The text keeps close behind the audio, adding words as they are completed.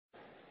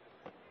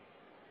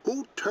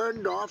Who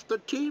turned off the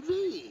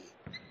TV?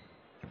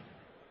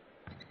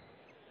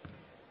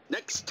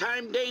 Next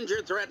time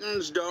danger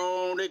threatens,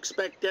 don't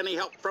expect any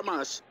help from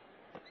us.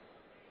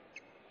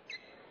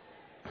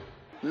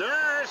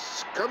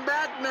 Nurse! Come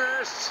back,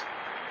 nurse!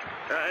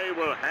 I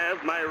will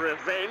have my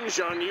revenge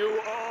on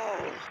you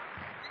all.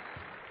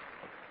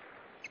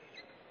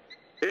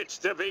 It's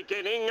the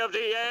beginning of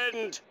the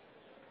end.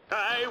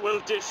 I will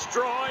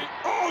destroy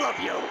all of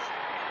you.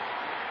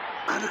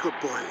 Article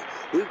boy,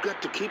 we've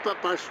got to keep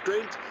up our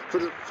strength for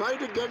the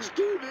fight against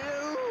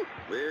evil.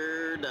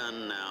 We're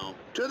done now.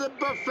 To the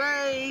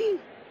buffet!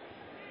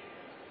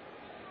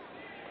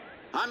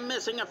 I'm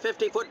missing a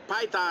 50-foot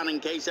python in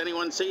case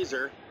anyone sees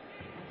her.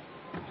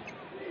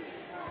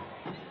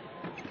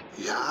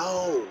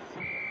 Yow!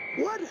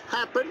 What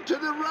happened to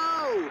the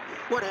road?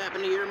 What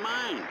happened to your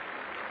mind?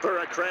 For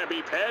a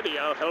Krabby Patty,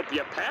 I'll help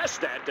you pass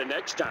that the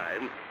next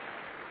time.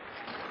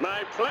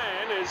 My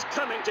plan is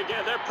coming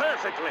together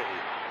perfectly.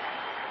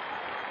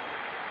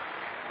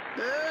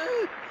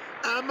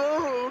 I'm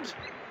old.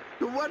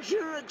 What's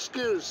your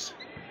excuse?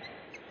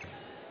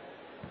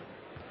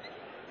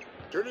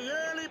 To the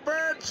early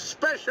bird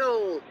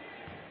special.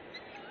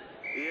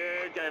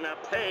 You're gonna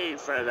pay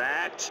for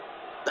that.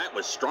 That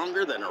was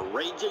stronger than a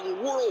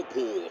raging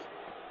whirlpool.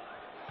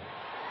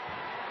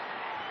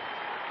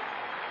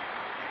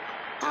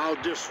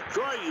 I'll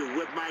destroy you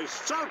with my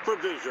sulfur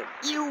vision.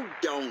 You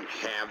don't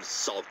have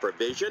sulfur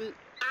vision.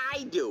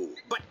 I do.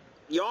 But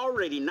you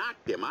already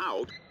knocked him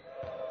out.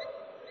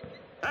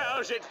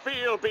 How's it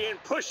feel being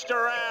pushed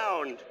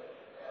around?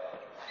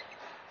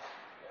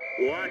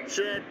 Watch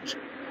it.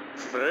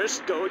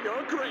 First go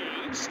your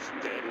grades,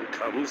 then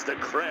comes the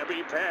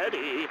Krabby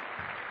Patty.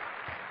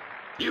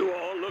 You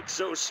all look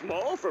so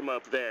small from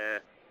up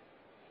there.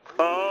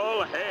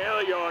 All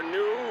hail your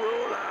new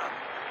ruler.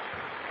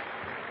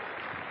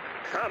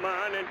 Come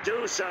on and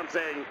do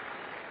something.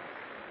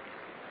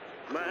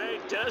 My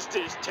dust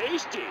is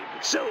tasty,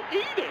 so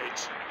eat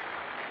it.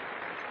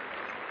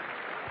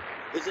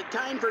 Is it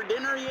time for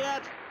dinner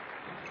yet?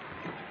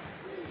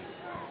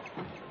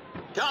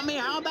 Tell me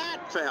how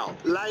that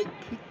felt. Like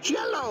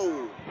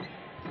Jell-O.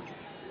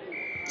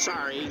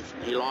 Sorry,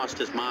 he lost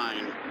his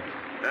mind.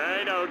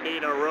 I don't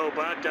need a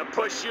robot to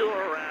push you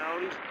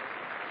around.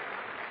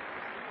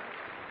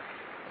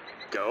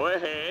 Go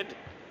ahead.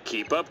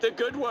 Keep up the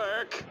good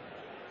work.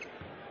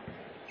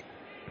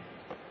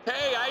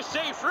 Hey, I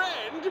say,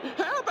 friend,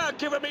 how about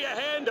giving me a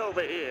hand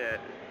over here?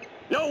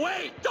 No,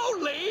 wait,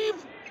 don't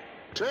leave!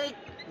 Take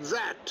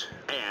that.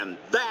 And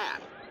that.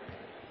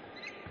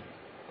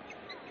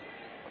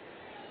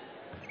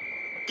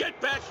 Get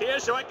back here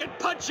so I can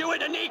punch you in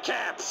the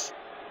kneecaps!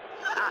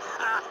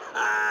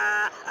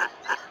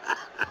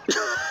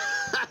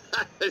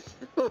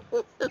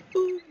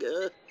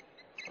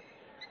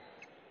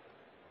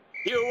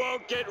 You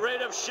won't get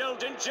rid of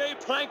Sheldon J.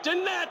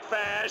 Plankton that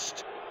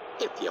fast!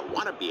 If you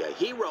want to be a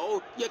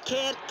hero, you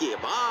can't give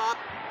up.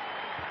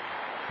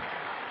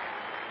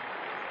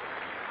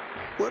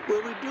 What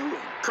were we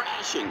doing?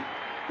 Crashing.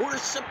 We're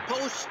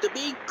supposed to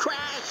be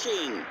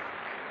crashing.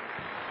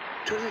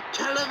 To the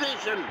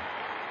television.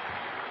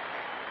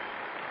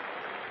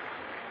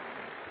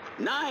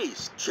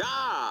 Nice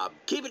job.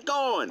 Keep it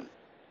going.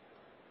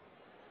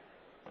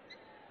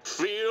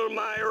 Feel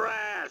my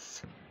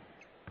wrath.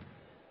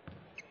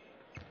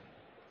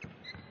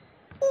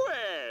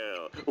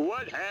 Well,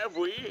 what have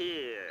we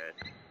here?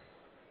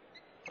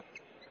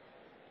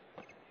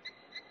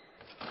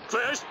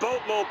 First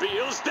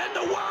boatmobiles, then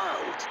the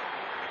world!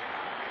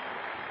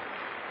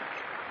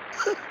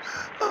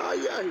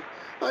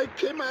 I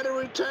came out of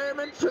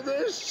retirement for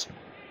this.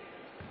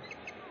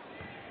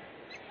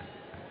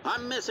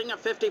 I'm missing a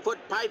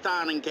 50-foot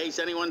python in case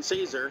anyone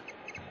sees her.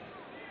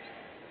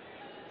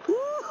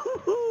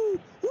 Woo-hoo-hoo!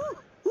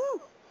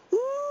 Woo-hoo-hoo!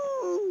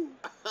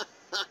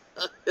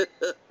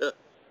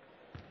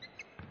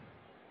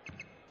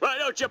 Why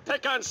don't you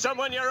pick on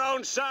someone your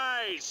own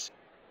size?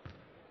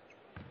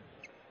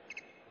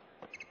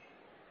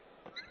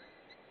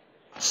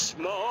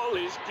 Small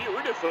is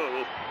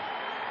beautiful.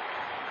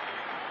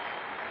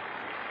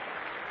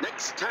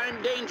 Next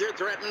time danger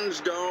threatens,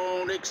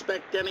 don't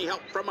expect any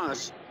help from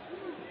us.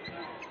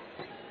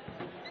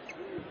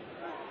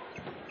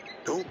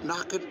 Don't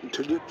knock it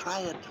until you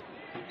try it.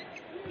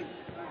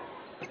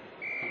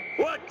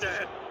 What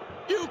the?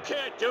 You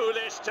can't do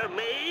this to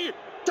me!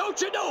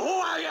 Don't you know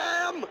who I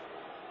am?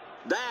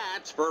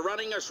 That's for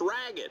running us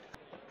ragged.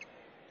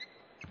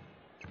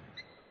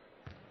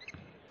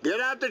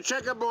 Get out the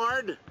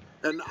checkerboard.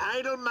 An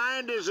idle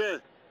mind is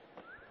a...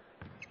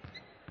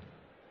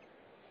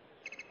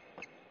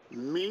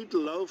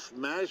 Meatloaf,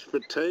 mashed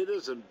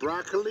potatoes, and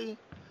broccoli?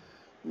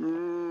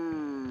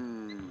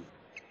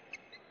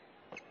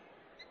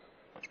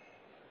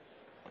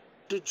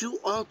 Did you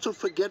also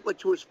forget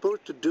what you were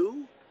supposed to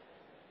do?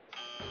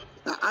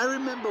 Now, I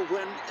remember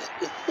when...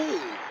 Hey,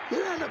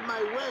 get out of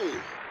my way.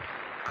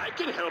 I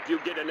can help you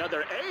get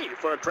another A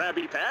for a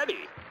Krabby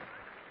Patty.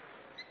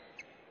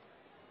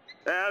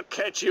 I'll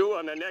catch you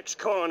on the next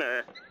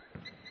corner.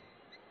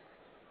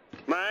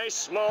 My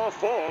small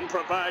form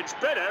provides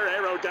better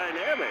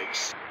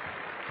aerodynamics.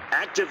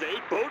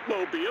 Activate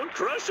Boatmobile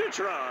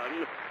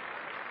Crushertron.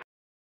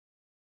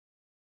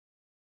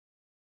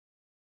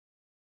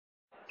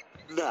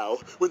 Now,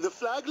 when the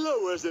flag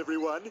lowers,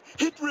 everyone,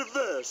 hit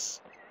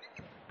reverse.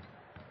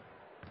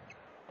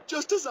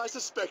 Just as I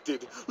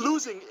suspected,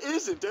 losing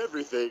isn't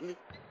everything.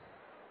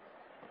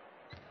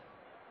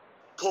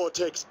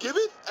 Cortex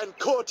giveth and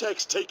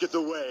Cortex taketh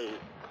away.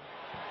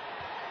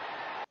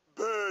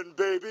 Burn,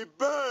 baby,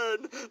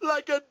 burn,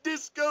 like a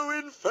disco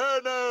inferno.